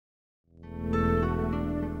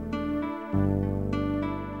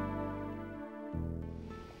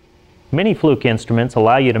Many Fluke instruments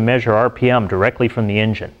allow you to measure RPM directly from the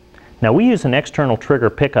engine. Now we use an external trigger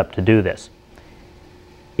pickup to do this.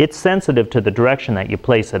 It's sensitive to the direction that you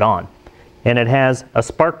place it on, and it has a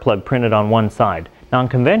spark plug printed on one side. Now on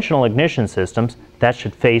conventional ignition systems, that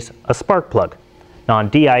should face a spark plug. Now on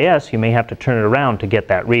DIS, you may have to turn it around to get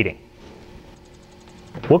that reading.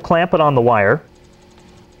 We'll clamp it on the wire.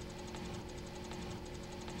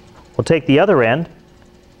 We'll take the other end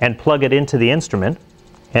and plug it into the instrument,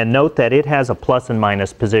 and note that it has a plus and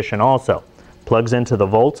minus position also. Plugs into the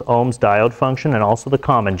volts, ohms, diode function, and also the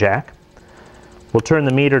common jack. We'll turn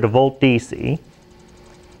the meter to volt DC,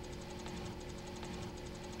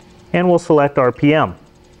 and we'll select RPM.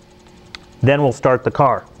 Then we'll start the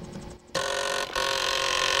car.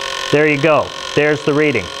 There you go, there's the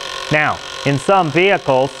reading. Now, in some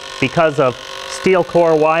vehicles, because of steel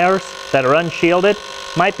core wires that are unshielded,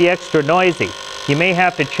 might be extra noisy. You may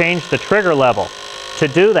have to change the trigger level. To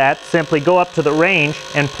do that, simply go up to the range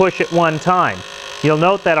and push it one time. You'll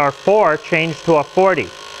note that our 4 changed to a 40.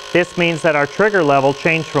 This means that our trigger level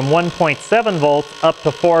changed from 1.7 volts up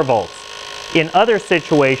to 4 volts. In other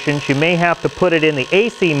situations, you may have to put it in the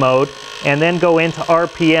AC mode and then go into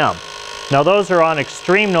RPM. Now those are on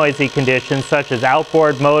extreme noisy conditions such as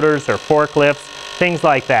outboard motors or forklifts, things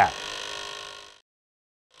like that.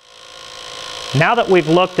 Now that we've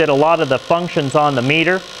looked at a lot of the functions on the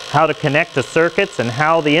meter, how to connect to circuits, and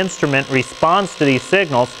how the instrument responds to these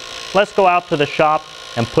signals, let's go out to the shop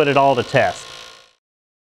and put it all to test.